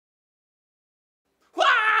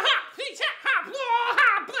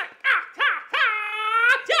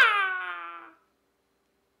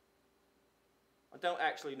don't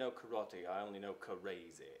actually know karate, I only know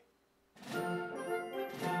crazy.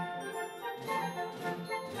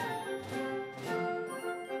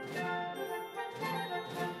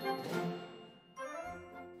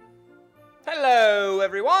 Hello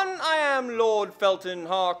everyone, I am Lord Felton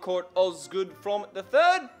Harcourt Osgood from the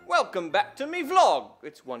Third. Welcome back to me vlog.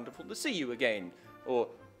 It's wonderful to see you again. Or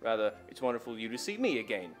rather, it's wonderful you to see me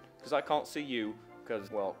again. Because I can't see you,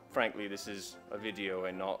 because, well, frankly, this is a video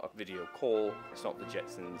and not a video call. It's not the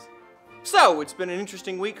Jetsons. So, it's been an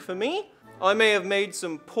interesting week for me. I may have made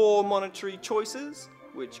some poor monetary choices,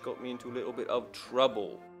 which got me into a little bit of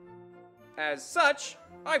trouble. As such,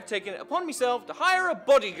 I've taken it upon myself to hire a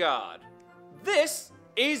bodyguard. This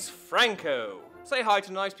is Franco. Say hi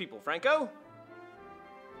to nice people, Franco.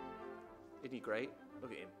 Isn't he great?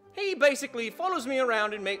 Look at him. He basically follows me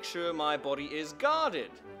around and makes sure my body is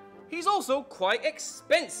guarded. He's also quite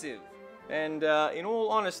expensive. And in all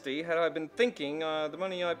honesty, had I been thinking, the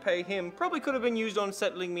money I pay him probably could have been used on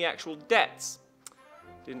settling the actual debts.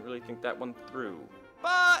 Didn't really think that one through.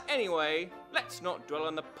 But anyway, let's not dwell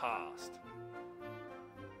on the past.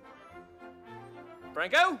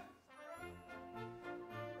 Franco?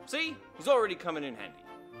 See? He's already coming in handy.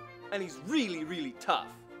 And he's really, really tough.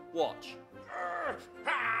 Watch.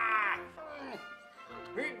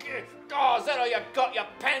 Oh, is that all you got, you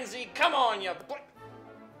pansy? Come on, you...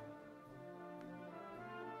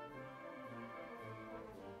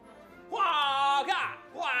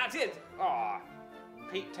 What is... Oh,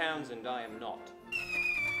 Pete Townsend, I am not.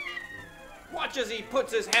 Watch as he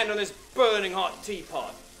puts his hand on this burning hot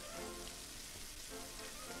teapot.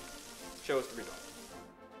 Show us the result.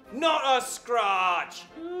 Not a scratch!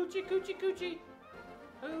 Coochie, coochie, coochie.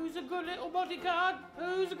 Who's a good little bodyguard?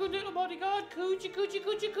 Who's a good little bodyguard? Coochie, coochie,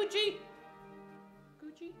 coochie, coochie.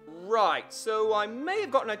 Coochie. Right, so I may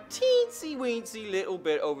have gotten a teensy-weensy little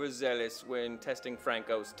bit overzealous when testing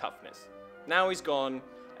Franco's toughness. Now he's gone,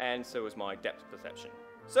 and so is my depth perception.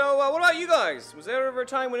 So, what about you guys? Was there ever a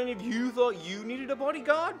time when any of you thought you needed a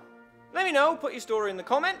bodyguard? Let me know, put your story in the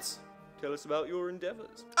comments. Tell us about your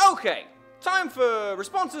endeavors. Okay, time for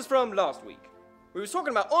responses from last week. We was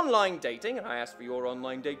talking about online dating, and I asked for your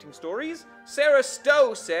online dating stories. Sarah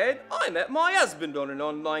Stowe said, I met my husband on an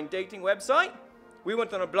online dating website. We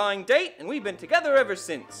went on a blind date, and we've been together ever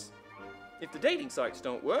since. If the dating sites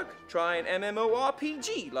don't work, try an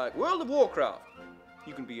MMORPG like World of Warcraft.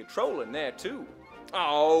 You can be a troll in there too.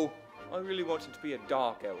 Oh, I really wanted to be a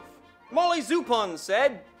dark elf. Molly Zupon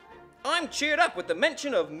said, I'm cheered up with the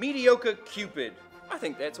mention of mediocre Cupid. I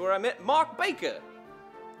think that's where I met Mark Baker.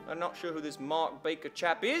 I'm not sure who this Mark Baker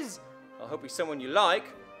chap is. I hope he's someone you like,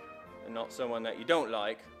 and not someone that you don't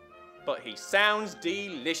like. But he sounds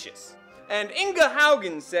delicious. And Inga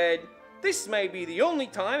Haugen said, this may be the only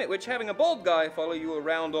time at which having a bald guy follow you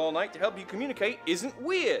around all night to help you communicate isn't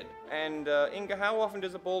weird. And Inga, how often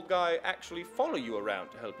does a bald guy actually follow you around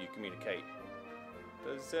to help you communicate?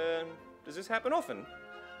 Does this happen often?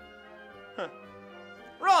 Huh.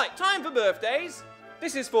 Right, time for birthdays.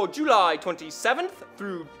 This is for July 27th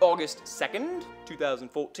through August 2nd,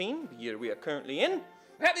 2014, the year we are currently in.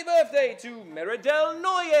 Happy birthday to Meridel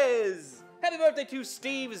Noyes! Happy birthday to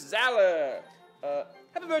Steve Zaller!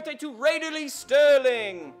 Happy birthday to Raiderly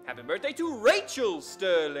Sterling! Happy birthday to Rachel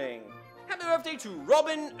Sterling! Happy birthday to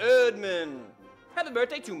Robin Erdman! Happy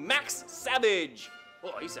birthday to Max Savage!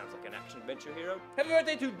 Oh, he sounds like an action-adventure hero. Happy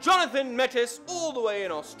birthday to Jonathan Metis, all the way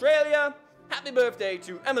in Australia. Happy birthday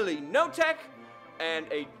to Emily Notek. And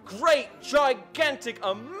a great, gigantic,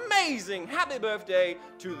 amazing happy birthday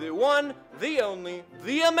to the one, the only,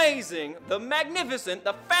 the amazing, the magnificent,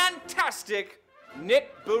 the fantastic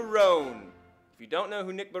Nick Barone. If you don't know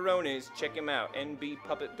who Nick Barone is, check him out,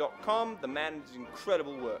 nbpuppet.com. The man does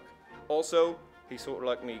incredible work. Also, he's sort of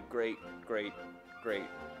like me, great, great, great,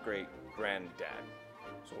 great granddad,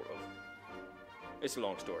 sort of. It's a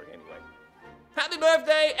long story anyway. Happy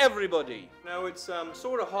birthday, everybody! Now, it's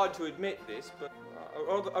sort of hard to admit this, but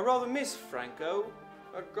I rather miss Franco.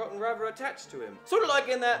 I've gotten rather attached to him. Sort of like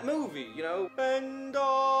in that movie, you know. And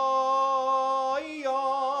I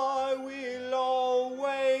will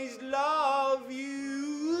always love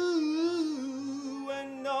you.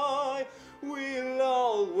 And I will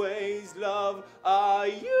always love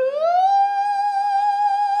you.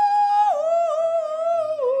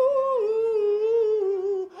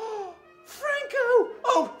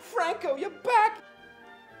 Franco, you're back!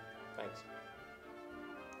 Thanks.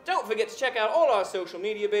 Don't forget to check out all our social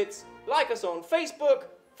media bits, like us on Facebook,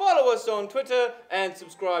 follow us on Twitter, and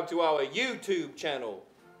subscribe to our YouTube channel.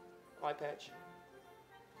 Eye patch.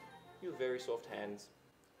 You have very soft hands.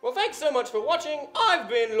 Well, thanks so much for watching. I've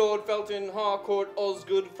been Lord Felton Harcourt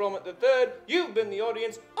Osgood from it the Third. You've been the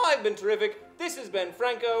audience. I've been terrific. This has been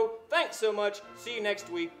Franco. Thanks so much. See you next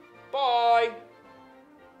week. Bye.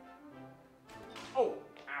 Oh.